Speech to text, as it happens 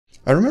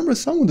I remember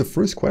some of the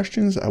first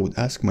questions I would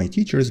ask my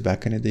teachers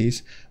back in the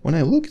days when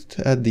I looked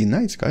at the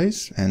night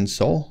skies and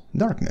saw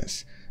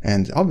darkness.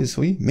 And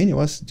obviously, many of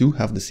us do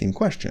have the same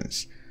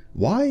questions.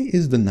 Why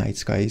is the night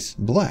skies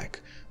black?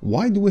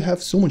 Why do we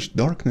have so much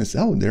darkness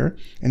out there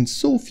and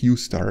so few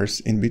stars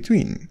in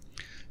between?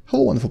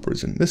 Hello wonderful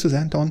person, this is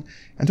Anton,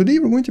 and today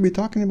we're going to be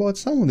talking about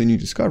some of the new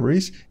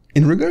discoveries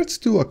in regards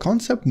to a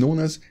concept known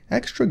as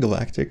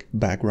extragalactic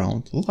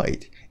background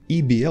light,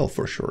 EBL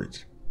for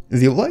short.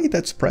 The light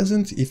that's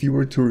present if you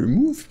were to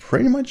remove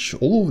pretty much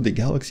all of the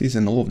galaxies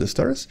and all of the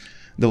stars,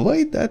 the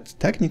light that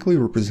technically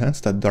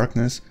represents that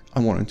darkness I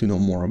wanted to know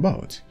more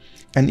about.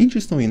 And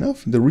interestingly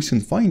enough, the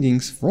recent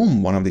findings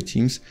from one of the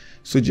teams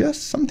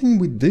suggest something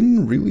we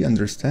didn't really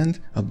understand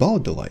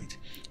about the light.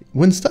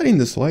 When studying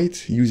this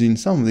light using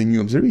some of the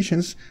new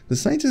observations, the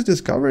scientists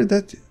discovered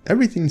that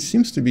everything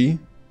seems to be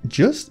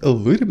just a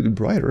little bit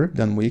brighter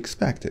than we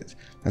expected.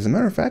 As a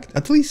matter of fact,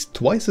 at least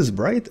twice as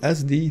bright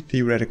as the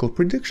theoretical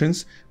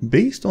predictions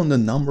based on the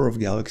number of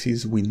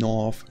galaxies we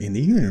know of in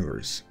the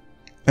universe.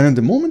 And at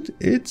the moment,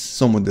 it's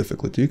somewhat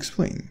difficult to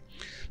explain.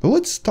 But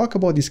let's talk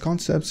about these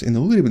concepts in a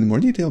little bit more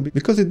detail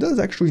because it does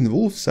actually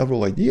involve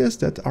several ideas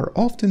that are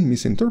often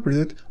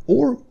misinterpreted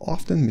or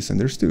often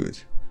misunderstood.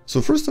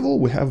 So first of all,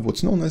 we have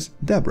what's known as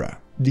DEBRA,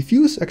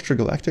 diffuse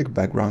extragalactic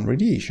background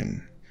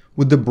radiation,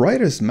 with the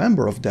brightest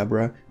member of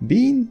DEBRA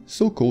being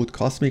so-called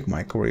cosmic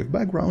microwave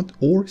background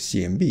or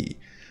CMB.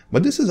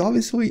 But this is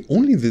obviously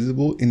only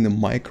visible in the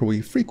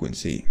microwave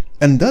frequency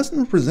and doesn't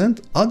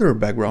represent other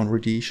background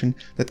radiation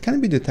that can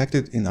be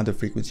detected in other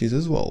frequencies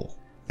as well.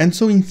 And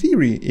so in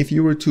theory, if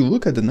you were to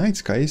look at the night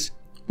skies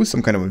with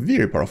some kind of a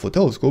very powerful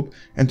telescope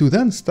and to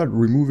then start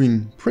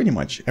removing pretty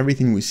much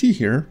everything we see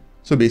here,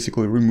 so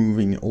basically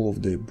removing all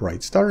of the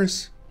bright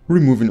stars,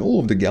 removing all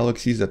of the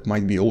galaxies that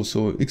might be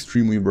also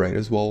extremely bright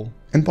as well,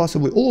 and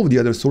possibly all of the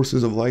other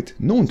sources of light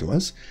known to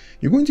us,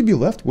 you're going to be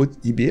left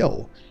with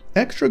EBL,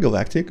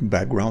 extragalactic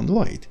background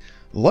light.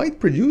 Light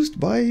produced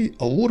by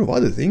a lot of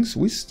other things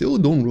we still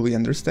don't really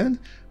understand,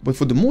 but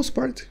for the most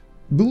part,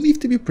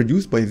 believed to be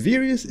produced by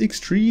various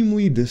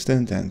extremely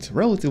distant and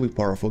relatively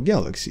powerful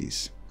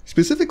galaxies.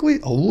 Specifically,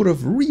 a lot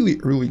of really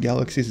early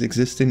galaxies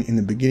existing in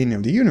the beginning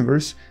of the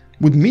universe,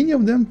 with many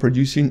of them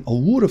producing a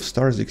lot of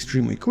stars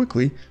extremely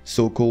quickly,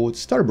 so-called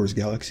starburst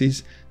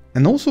galaxies,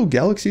 and also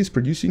galaxies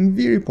producing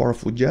very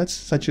powerful jets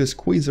such as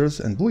quasars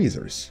and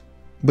blazars.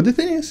 But the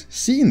thing is,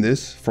 seeing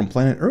this from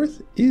planet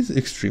Earth is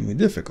extremely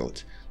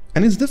difficult,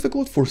 and it's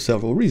difficult for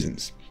several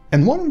reasons.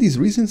 And one of these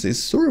reasons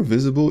is sort of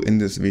visible in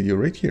this video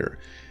right here.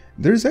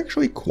 There's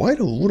actually quite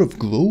a lot of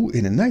glow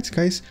in the night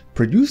skies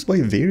produced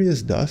by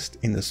various dust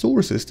in the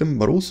solar system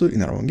but also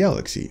in our own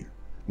galaxy,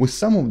 with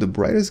some of the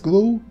brightest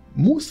glow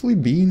mostly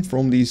being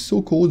from the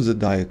so-called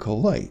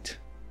zodiacal light.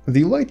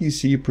 The light you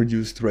see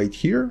produced right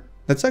here,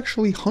 that's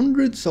actually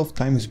hundreds of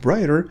times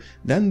brighter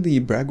than the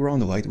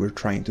background light we're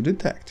trying to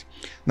detect.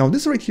 Now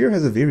this right here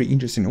has a very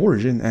interesting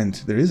origin, and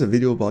there is a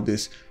video about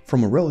this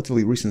from a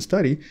relatively recent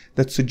study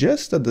that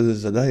suggests that the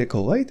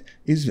zodiacal light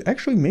is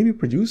actually maybe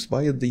produced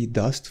by the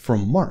dust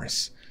from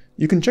Mars.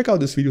 You can check out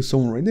this video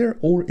somewhere right there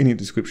or in the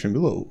description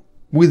below.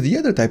 With the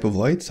other type of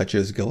light, such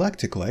as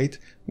galactic light,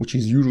 which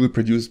is usually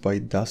produced by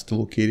dust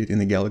located in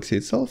the galaxy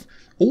itself,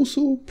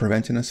 also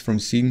preventing us from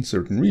seeing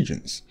certain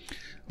regions.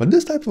 But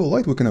this type of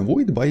light we can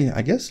avoid by,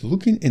 I guess,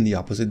 looking in the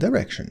opposite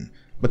direction.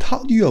 But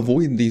how do you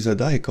avoid the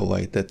zodiacal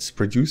light that's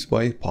produced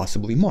by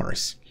possibly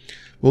Mars?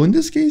 Well, in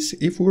this case,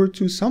 if we were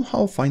to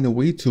somehow find a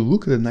way to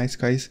look at the night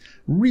skies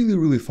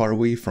really far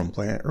away from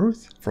planet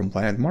Earth, from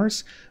planet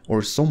Mars,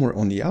 or somewhere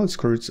on the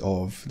outskirts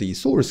of the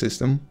solar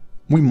system,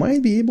 we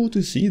might be able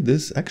to see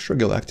this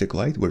extragalactic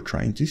light we're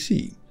trying to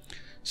see.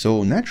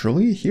 So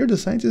naturally, here the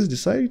scientists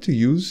decided to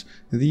use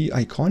the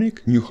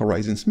iconic New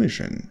Horizons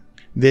mission.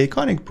 The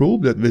iconic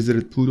probe that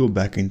visited Pluto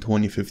back in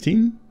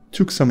 2015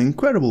 took some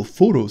incredible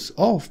photos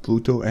of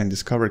Pluto and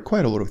discovered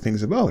quite a lot of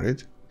things about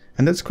it,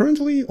 and that's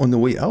currently on the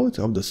way out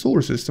of the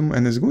solar system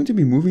and is going to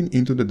be moving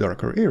into the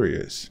darker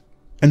areas.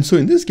 And so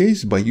in this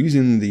case, by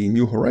using the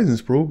New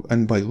Horizons probe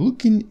and by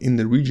looking in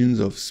the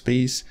regions of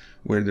space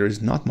where there is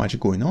not much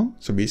going on,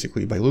 so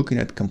basically by looking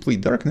at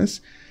complete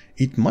darkness,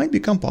 it might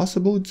become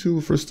possible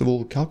to first of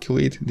all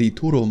calculate the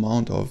total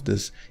amount of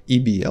this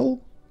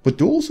EBL, but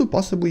to also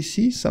possibly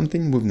see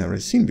something we've never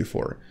seen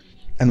before.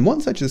 And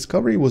one such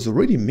discovery was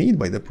already made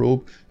by the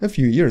probe a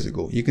few years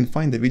ago. You can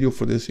find the video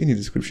for this in the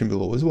description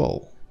below as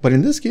well. But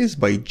in this case,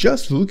 by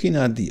just looking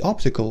at the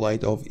optical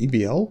light of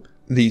EBL,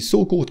 the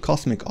so-called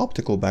cosmic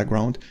optical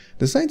background,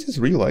 the scientists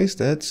realized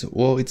that,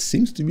 well, it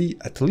seems to be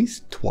at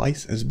least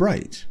twice as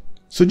bright,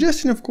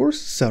 suggesting of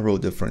course several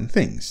different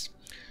things.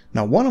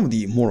 Now, one of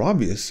the more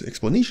obvious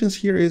explanations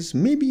here is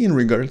maybe in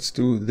regards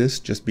to this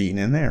just being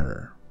an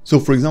error. So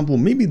for example,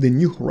 maybe the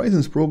New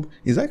Horizons probe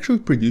is actually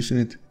producing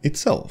it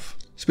itself.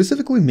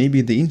 Specifically,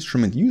 maybe the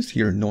instrument used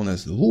here, known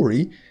as the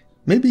LORRI,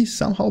 may be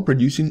somehow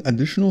producing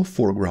additional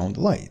foreground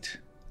light.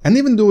 And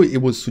even though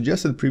it was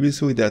suggested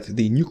previously that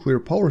the nuclear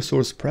power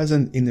source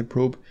present in the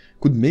probe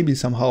could maybe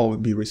somehow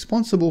be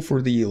responsible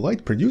for the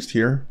light produced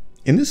here,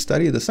 In this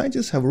study, the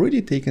scientists have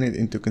already taken it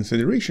into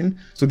consideration,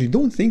 so they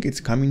don't think it's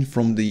coming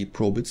from the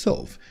probe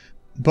itself.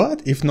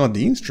 But if not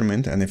the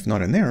instrument and if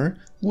not an error,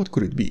 what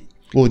could it be?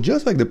 Well,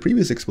 just like the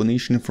previous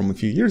explanation from a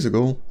few years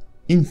ago,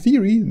 in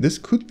theory, this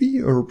could be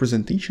a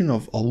representation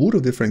of a lot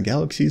of different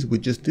galaxies we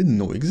just didn't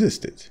know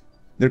existed.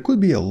 There could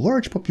be a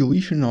large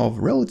population of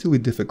relatively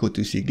difficult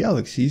to see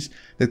galaxies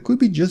that could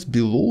be just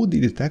below the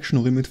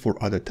detection limit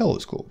for other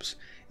telescopes.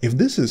 If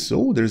this is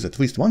so, there's at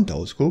least one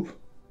telescope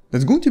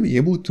that's going to be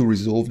able to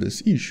resolve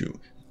this issue.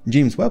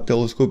 James Webb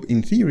Telescope,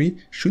 in theory,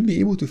 should be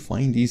able to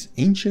find these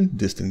ancient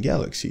distant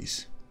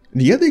galaxies.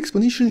 The other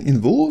explanation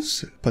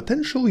involves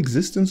potential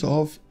existence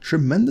of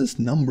tremendous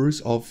numbers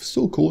of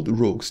so-called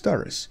rogue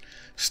stars.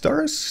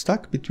 Stars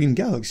stuck between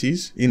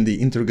galaxies in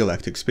the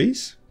intergalactic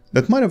space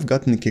that might have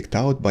gotten kicked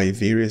out by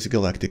various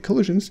galactic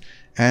collisions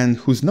and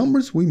whose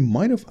numbers we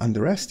might have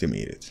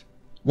underestimated.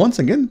 Once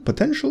again,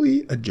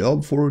 potentially a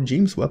job for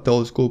James Webb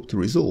Telescope to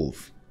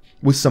resolve,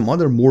 with some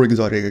other more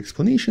exotic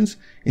explanations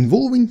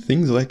involving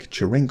things like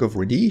Cherenkov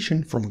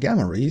radiation from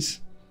gamma rays,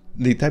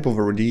 the type of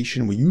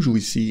radiation we usually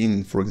see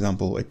in, for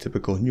example, a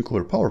typical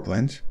nuclear power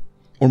plant,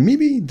 or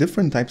maybe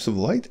different types of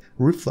light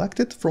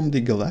reflected from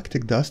the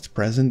galactic dust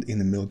present in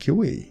the Milky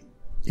Way.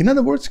 In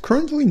other words,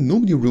 currently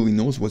nobody really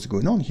knows what's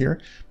going on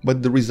here,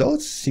 but the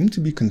results seem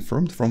to be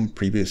confirmed from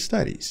previous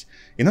studies.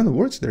 In other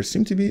words, there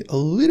seems to be a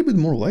little bit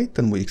more light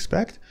than we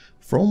expect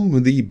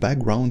from the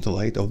background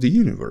light of the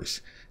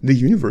universe. The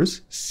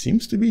universe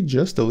seems to be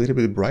just a little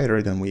bit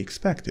brighter than we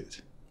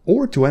expected.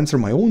 Or to answer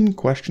my own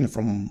question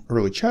from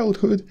early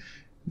childhood,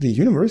 the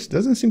universe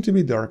doesn't seem to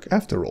be dark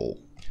after all.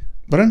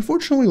 But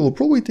unfortunately, it will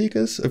probably take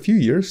us a few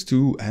years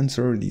to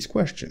answer these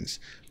questions.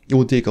 It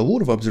will take a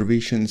lot of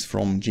observations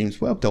from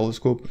James Webb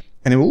Telescope,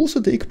 and it will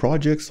also take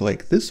projects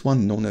like this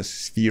one known as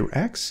Sphere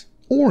X,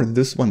 or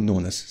this one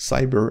known as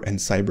Cyber and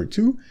Cyber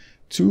 2,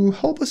 to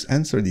help us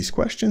answer these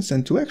questions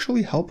and to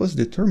actually help us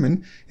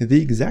determine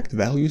the exact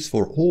values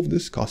for all of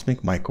this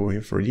cosmic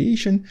microwave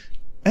radiation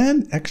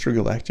and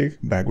extragalactic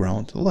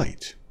background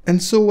light.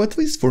 And so, at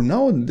least for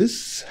now,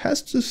 this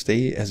has to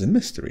stay as a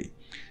mystery.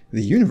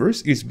 The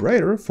universe is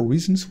brighter for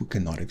reasons we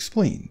cannot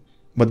explain.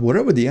 But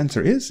whatever the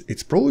answer is,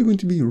 it's probably going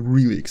to be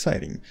really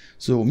exciting.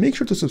 So make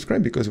sure to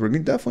subscribe because we're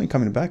definitely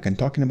coming back and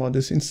talking about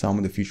this in some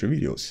of the future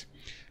videos.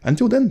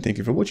 Until then, thank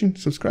you for watching,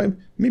 subscribe,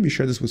 maybe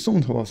share this with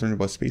someone who loves learning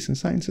about space and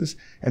sciences,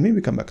 and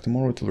maybe come back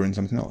tomorrow to learn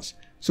something else.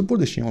 Support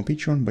this channel on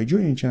Patreon by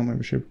joining the channel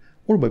membership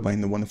or by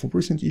buying the Wonderful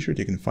Person t-shirt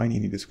you can find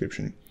in the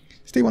description.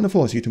 Stay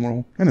wonderful, I'll see you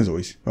tomorrow, and as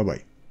always, bye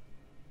bye.